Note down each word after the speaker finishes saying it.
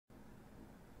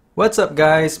What's up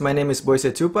guys, my name is Boyce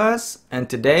Tupas and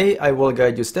today I will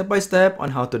guide you step by step on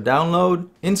how to download,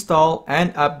 install,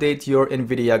 and update your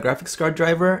Nvidia Graphics Card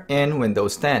Driver in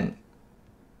Windows 10.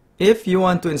 If you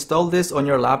want to install this on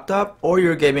your laptop or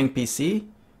your gaming PC,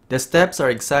 the steps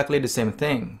are exactly the same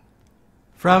thing.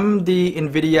 From the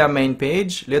Nvidia main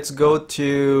page, let's go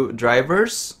to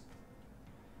Drivers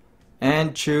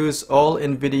and choose All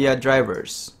Nvidia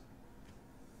Drivers.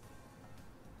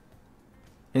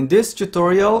 In this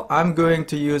tutorial, I'm going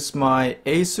to use my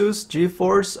ASUS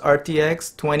GeForce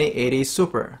RTX 2080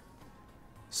 Super.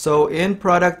 So in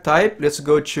product type, let's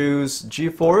go choose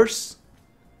GeForce.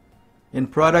 In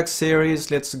product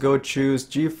series, let's go choose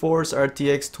GeForce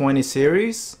RTX 20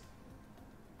 series.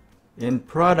 In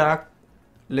product,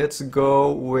 let's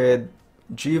go with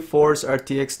GeForce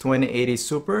RTX 2080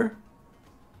 Super.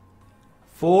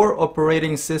 For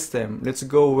operating system, let's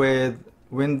go with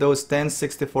Windows 10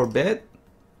 64-bit.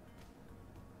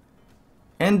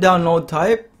 And download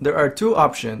type, there are two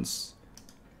options.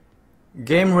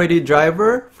 Game Ready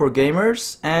Driver for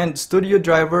gamers and Studio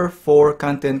Driver for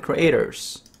content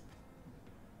creators.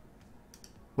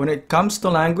 When it comes to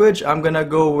language, I'm gonna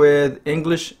go with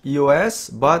English US,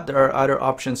 but there are other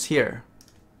options here.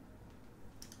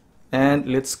 And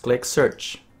let's click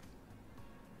search.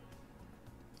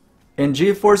 In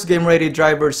GeForce Game Ready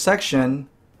Driver section,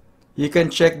 you can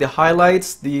check the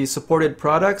highlights, the supported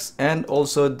products, and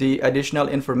also the additional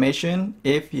information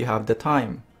if you have the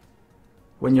time.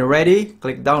 When you're ready,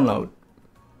 click download.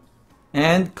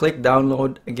 And click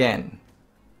download again.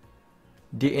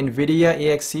 The Nvidia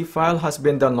exe file has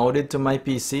been downloaded to my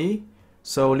PC.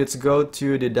 So let's go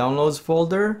to the downloads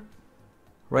folder.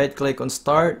 Right click on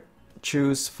start,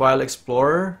 choose File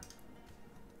Explorer.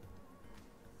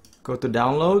 Go to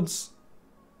downloads.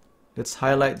 Let's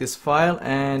highlight this file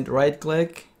and right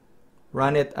click,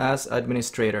 run it as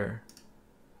administrator.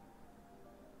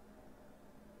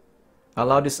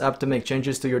 Allow this app to make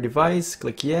changes to your device,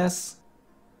 click yes,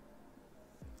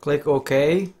 click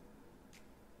OK.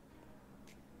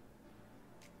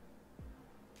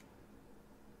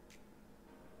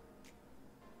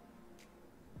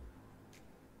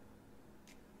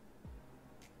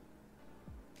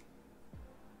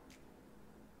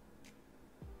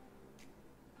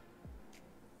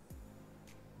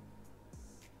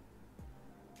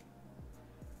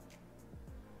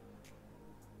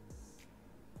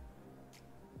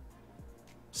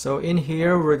 So in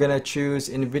here, we're gonna choose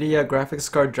Nvidia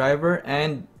Graphics Card Driver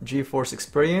and GeForce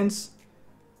Experience.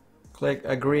 Click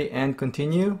agree and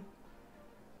continue.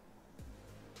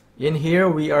 In here,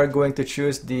 we are going to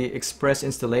choose the Express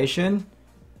installation.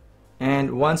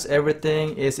 And once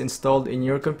everything is installed in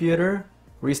your computer,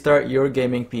 restart your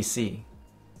gaming PC.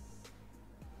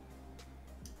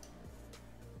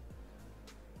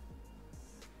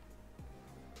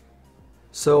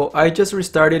 So I just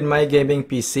restarted my gaming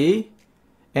PC.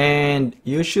 And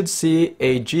you should see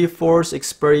a GeForce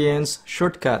Experience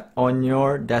shortcut on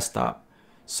your desktop.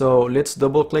 So let's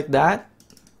double click that.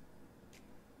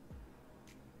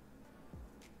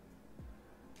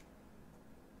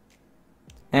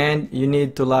 And you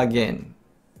need to log in.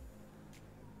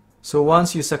 So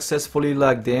once you successfully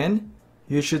logged in,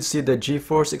 you should see the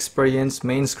GeForce Experience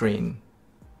main screen.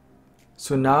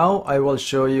 So now I will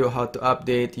show you how to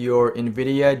update your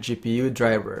Nvidia GPU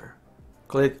driver.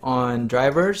 Click on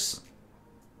Drivers,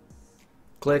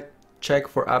 click Check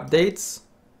for Updates,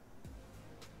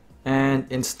 and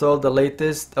install the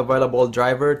latest available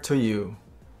driver to you.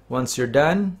 Once you're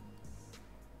done,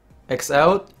 X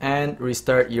out and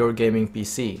restart your gaming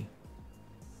PC.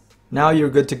 Now you're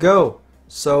good to go.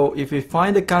 So if you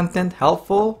find the content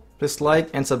helpful, please like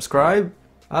and subscribe.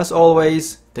 As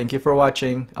always, thank you for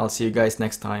watching. I'll see you guys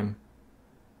next time.